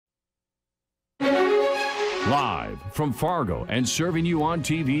Live from Fargo and serving you on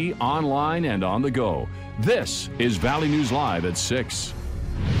TV, online, and on the go. This is Valley News Live at 6.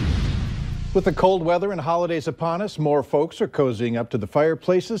 With the cold weather and holidays upon us, more folks are cozying up to the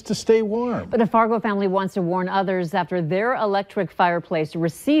fireplaces to stay warm. But a Fargo family wants to warn others after their electric fireplace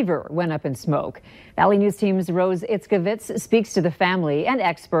receiver went up in smoke. Valley News Team's Rose Itzkovitz speaks to the family and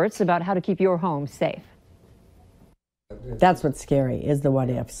experts about how to keep your home safe. That's what's scary, is the what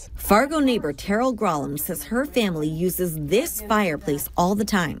ifs. Fargo neighbor Terrell Grollam says her family uses this fireplace all the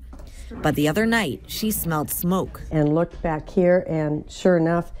time. But the other night, she smelled smoke. And looked back here, and sure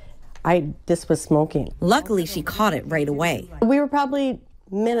enough, this was smoking. Luckily, she caught it right away. We were probably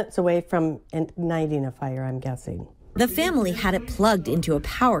minutes away from igniting a fire, I'm guessing. The family had it plugged into a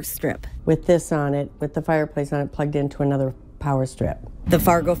power strip. With this on it, with the fireplace on it, plugged into another power strip. The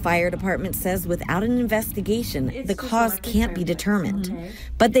Fargo Fire Department says without an investigation, the cause can't be determined.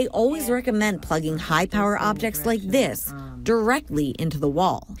 But they always recommend plugging high-power objects like this directly into the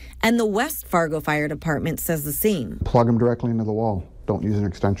wall. And the West Fargo Fire Department says the same. Plug them directly into the wall. Don't use an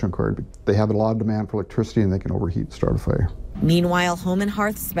extension cord. They have a lot of demand for electricity and they can overheat and start a fire. Meanwhile, home and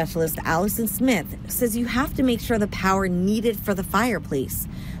hearth specialist Allison Smith says you have to make sure the power needed for the fireplace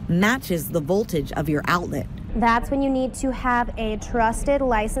matches the voltage of your outlet. That's when you need to have a trusted,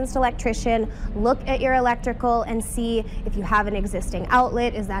 licensed electrician look at your electrical and see if you have an existing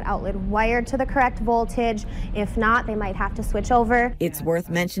outlet. Is that outlet wired to the correct voltage? If not, they might have to switch over. It's worth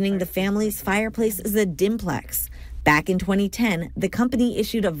mentioning the family's fireplace is a Dimplex. Back in 2010, the company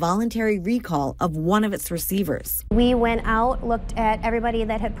issued a voluntary recall of one of its receivers. We went out, looked at everybody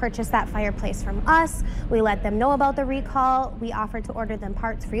that had purchased that fireplace from us. We let them know about the recall. We offered to order them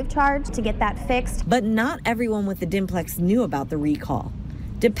parts free of charge to get that fixed. But not everyone with the Dimplex knew about the recall,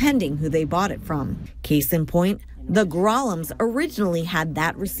 depending who they bought it from. Case in point, the Grollams originally had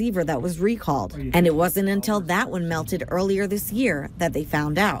that receiver that was recalled, and it wasn't until that one melted earlier this year that they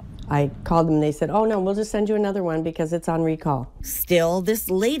found out. I called them and they said, oh no, we'll just send you another one because it's on recall. Still, this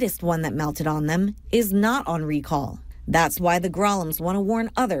latest one that melted on them is not on recall. That's why the Grollams want to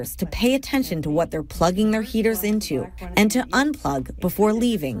warn others to pay attention to what they're plugging their heaters into and to unplug before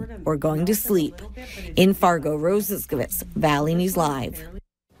leaving or going to sleep. In Fargo, Rose Itzkovitz, Valley News Live.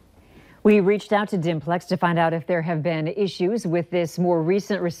 We reached out to Dimplex to find out if there have been issues with this more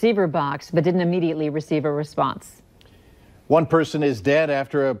recent receiver box, but didn't immediately receive a response. One person is dead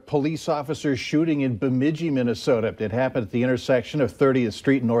after a police officer shooting in Bemidji, Minnesota. It happened at the intersection of 30th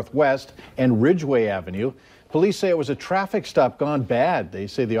Street Northwest and Ridgeway Avenue. Police say it was a traffic stop gone bad. They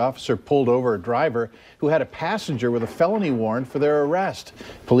say the officer pulled over a driver who had a passenger with a felony warrant for their arrest.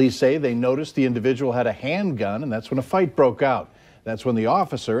 Police say they noticed the individual had a handgun, and that's when a fight broke out. That's when the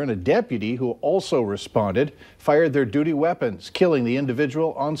officer and a deputy who also responded fired their duty weapons, killing the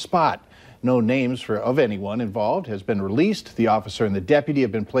individual on spot. No names of anyone involved has been released. The officer and the deputy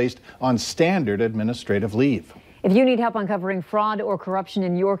have been placed on standard administrative leave. If you need help uncovering fraud or corruption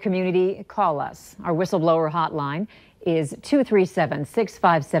in your community, call us. Our whistleblower hotline is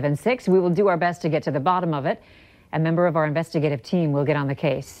 237-6576. We will do our best to get to the bottom of it. A member of our investigative team will get on the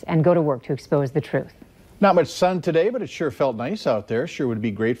case and go to work to expose the truth. Not much sun today, but it sure felt nice out there. Sure would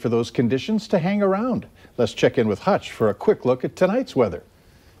be great for those conditions to hang around. Let's check in with Hutch for a quick look at tonight's weather.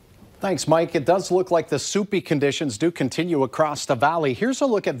 Thanks, Mike. It does look like the soupy conditions do continue across the valley. Here's a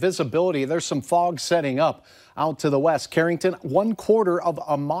look at visibility. There's some fog setting up out to the west. Carrington, 1/4 of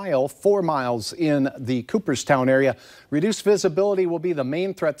a mile, 4 miles in the Cooperstown area. Reduced visibility will be the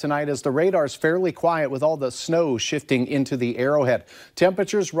main threat tonight as the radar's fairly quiet with all the snow shifting into the Arrowhead.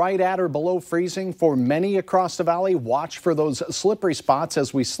 Temperatures right at or below freezing for many across the valley. Watch for those slippery spots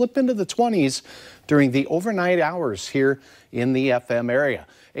as we slip into the 20s during the overnight hours here in the FM area.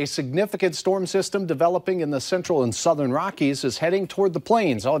 A significant storm system developing in the central and southern Rockies is heading toward the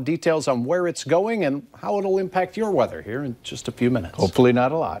plains. All details on where it's going and how it'll impact your weather here in just a few minutes. Hopefully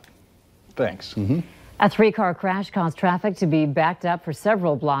not a lot. Thanks. A 3-car crash caused traffic to be backed up for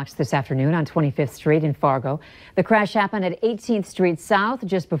several blocks this afternoon on 25th Street in Fargo. The crash happened at 18th Street South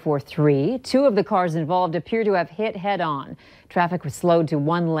just before 3. 2 of the cars involved appear to have hit head-on. Traffic was slowed to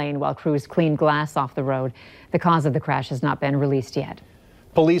 1 lane while crews cleaned glass off the road. The cause of the crash has not been released yet.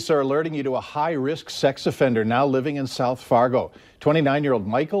 Police are alerting you to a high-risk sex offender now living in South Fargo. 29-year-old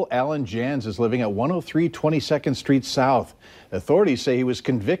Michael Allen Jans is living at 103 22nd Street South. Authorities say he was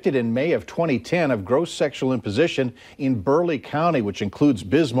convicted in May of 2010 of gross sexual imposition in Burleigh County, which includes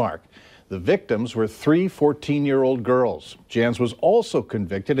Bismarck. The victims were 3 14-year-old girls. Jans was also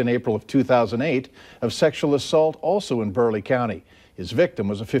convicted in April of 2008 of sexual assault, also in Burleigh County. His victim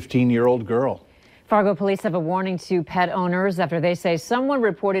was a 15-year-old girl. Fargo police have a warning to pet owners after they say someone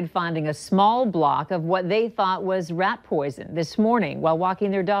reported finding a small block of what they thought was rat poison this morning while walking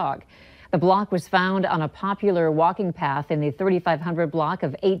their dog. The block was found on a popular walking path in the 3500 block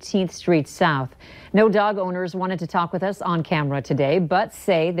of 18th Street South. No dog owners wanted to talk with us on camera today, but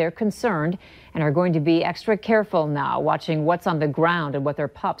say they're concerned and are going to be extra careful now, watching what's on the ground and what their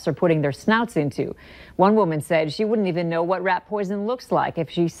pups are putting their snouts into. One woman said she wouldn't even know what rat poison looks like if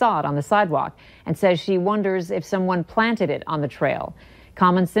she saw it on the sidewalk, and says she wonders if someone planted it on the trail.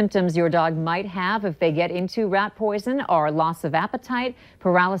 Common symptoms your dog might have if they get into rat poison are loss of appetite,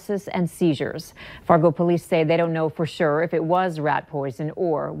 paralysis, and seizures. Fargo police say they don't know for sure if it was rat poison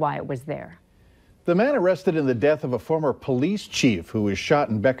or why it was there. The man arrested in the death of a former police chief who was shot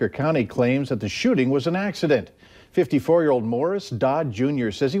in Becker County claims that the shooting was an accident. 54-year-old Morris Dodd Jr.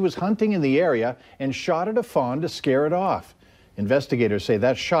 says he was hunting in the area and shot at a fawn to scare it off. Investigators say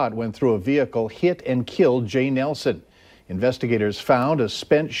that shot went through a vehicle, hit and killed Jay Nelson. Investigators found a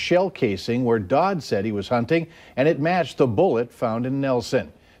spent shell casing where Dodd said he was hunting, and it matched the bullet found in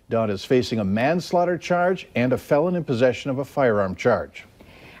Nelson. Dodd is facing a manslaughter charge and a felon in possession of a firearm charge.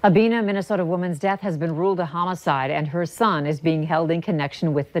 A Bena, Minnesota woman's death has been ruled a homicide, and her son is being held in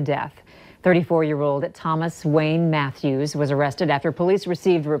connection with the death. 34-year-old Thomas Wayne Matthews was arrested after police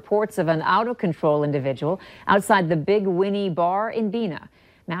received reports of an out-of-control individual outside the Big Winnie Bar in Bena.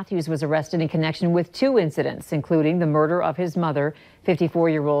 Matthews was arrested in connection with 2 incidents, including the murder of his mother,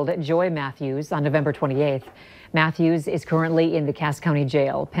 54-year-old Joy Matthews, on November 28th. Matthews is currently in the Cass County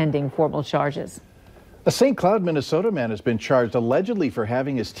Jail, pending formal charges. A St. Cloud, Minnesota man has been charged allegedly for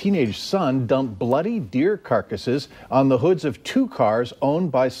having his teenage son dump bloody deer carcasses on the hoods of 2 cars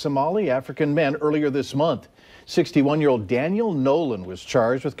owned by Somali African men earlier this month. 61-year-old Daniel Nolan was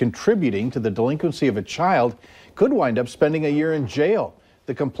charged with contributing to the delinquency of a child, could wind up spending a year in jail.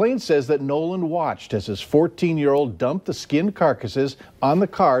 The complaint says that Nolan watched as his 14-year-old dumped the skinned carcasses on the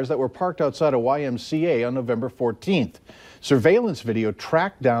cars that were parked outside a YMCA on November 14th. Surveillance video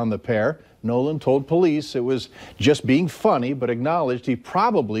tracked down the pair. Nolan told police it was just being funny, but acknowledged he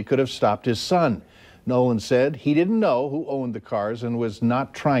probably could have stopped his son. Nolan said he didn't know who owned the cars and was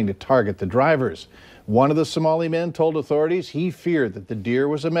not trying to target the drivers. One of the Somali men told authorities he feared that the deer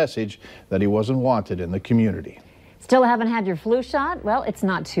was a message that he wasn't wanted in the community. Still haven't had your flu shot? Well, it's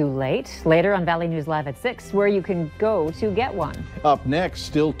not too late. Later on Valley News Live at 6, where you can go to get one. Up next,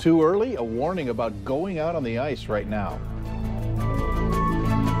 still too early, a warning about going out on the ice right now.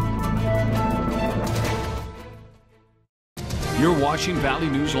 You're watching Valley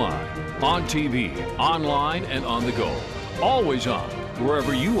News Live on TV, online, and on the go. Always on,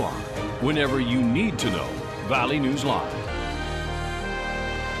 wherever you are, whenever you need to know. Valley News Live.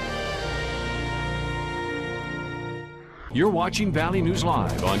 You're watching Valley News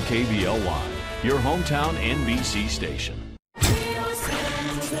Live on KVLY, your hometown NBC station.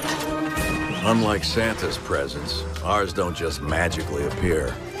 Unlike Santa's presents, ours don't just magically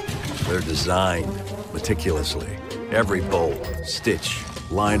appear. They're designed meticulously. Every bolt, stitch,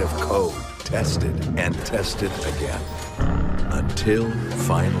 line of code, tested and tested again. Until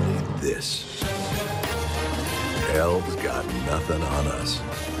finally this. Elves got nothing on us.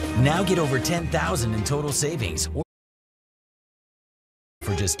 Now get over $10,000 in total savings.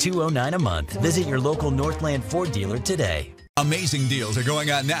 For just $209 a month. Visit your local Northland Ford dealer today. Amazing deals are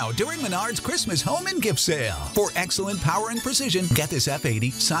going on now during Menards Christmas Home and Gift Sale. For excellent power and precision, get this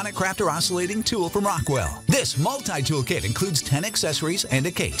F80 Sonic Crafter Oscillating Tool from Rockwell. This multi-tool kit includes 10 accessories and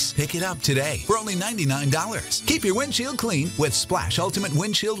a case. Pick it up today for only $99. Keep your windshield clean with Splash Ultimate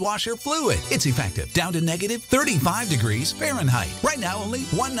Windshield Washer Fluid. It's effective down to negative 35 degrees Fahrenheit. Right now, only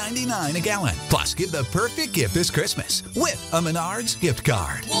 $1.99 a gallon. Plus, give the perfect gift this Christmas with a Menards gift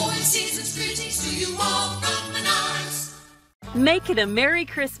card. Warm season's greetings to you all from Menards. Make it a Merry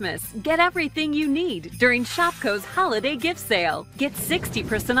Christmas. Get everything you need during Shopko's holiday gift sale. Get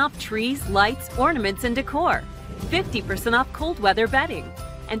 60% off trees, lights, ornaments, and decor. 50% off cold weather bedding.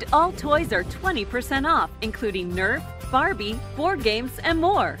 And all toys are 20% off, including Nerf, Barbie, board games, and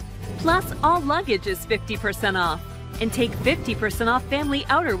more. Plus, all luggage is 50% off. And take 50% off family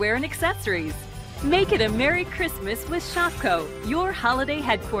outerwear and accessories. Make it a Merry Christmas with Shopko, your holiday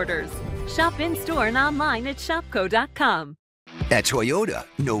headquarters. Shop in-store and online at shopko.com. At Toyota,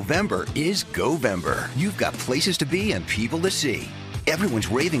 November is Go-Vember. You've got places to be and people to see. Everyone's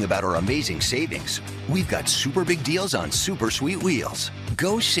raving about our amazing savings. We've got super big deals on super sweet wheels.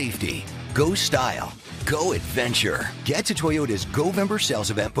 Go safety, go style, go adventure. Get to Toyota's Go-Vember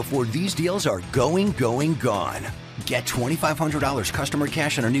sales event before these deals are gone. Get $2,500 customer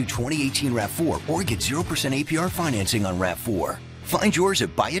cash on a new 2018 RAV4 or get 0% APR financing on RAV4. Find yours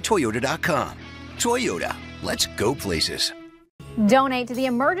at buyatoyota.com. Toyota. Let's go places. Donate to the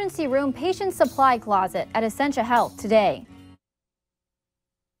Emergency Room Patient Supply Closet at Essentia Health today.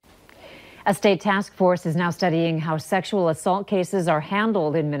 A state task force is now studying how sexual assault cases are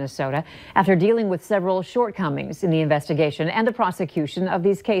handled in Minnesota after dealing with several shortcomings in the investigation and the prosecution of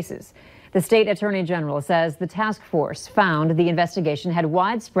these cases. The state attorney general says the task force found the investigation had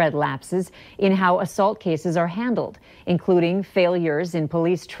widespread lapses in how assault cases are handled, including failures in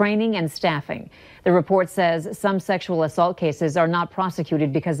police training and staffing. The report says some sexual assault cases are not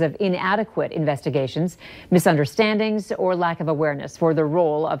prosecuted because of inadequate investigations, misunderstandings, or lack of awareness for the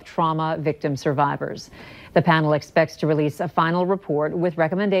role of trauma victim survivors. The panel expects to release a final report with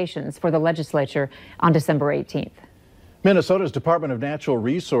recommendations for the legislature on December 18th. Minnesota's Department of Natural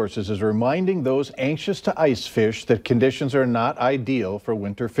Resources is reminding those anxious to ice fish that conditions are not ideal for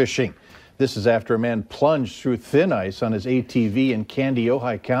winter fishing. This is after a man plunged through thin ice on his ATV in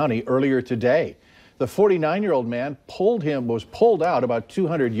Kandiyohi County earlier today. The 49-year-old man was pulled out about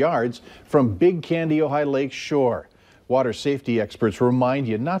 200 yards from Big Kandiyohi Lake shore. Water safety experts remind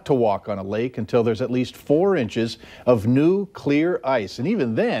you not to walk on a lake until there's at least 4 inches of new, clear ice. And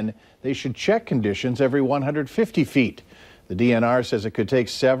even then, they should check conditions every 150 feet. The DNR says it could take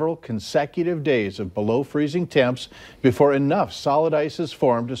several consecutive days of below freezing temps before enough solid ice is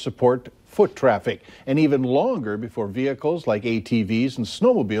formed to support foot traffic, and even longer before vehicles like ATVs and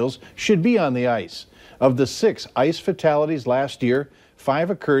snowmobiles should be on the ice. Of the 6 ice fatalities last year, 5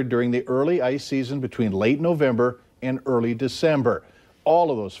 occurred during the early ice season between late November and early December.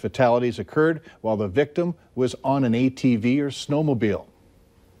 All of those fatalities occurred while the victim was on an ATV or snowmobile.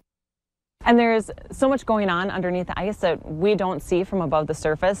 And there's so much going on underneath the ice that we don't see from above the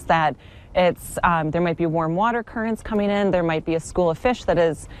surface, that it's there might be warm water currents coming in. There might be a school of fish that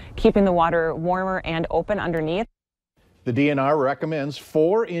is keeping the water warmer and open underneath. The DNR recommends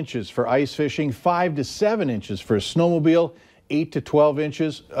 4 inches for ice fishing, 5 to 7 inches for a snowmobile, 8 to 12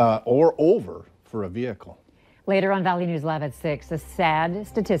 inches or over for a vehicle. Later on Valley News Live at 6, a sad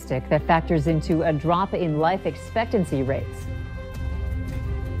statistic that factors into a drop in life expectancy rates.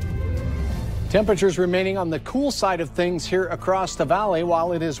 Temperatures remaining on the cool side of things here across the valley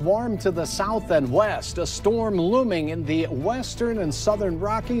while it is warm to the south and west. A storm looming in the western and southern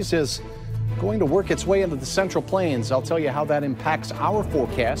Rockies is going to work its way into the Central Plains. I'll tell you how that impacts our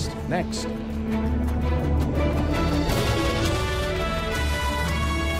forecast next.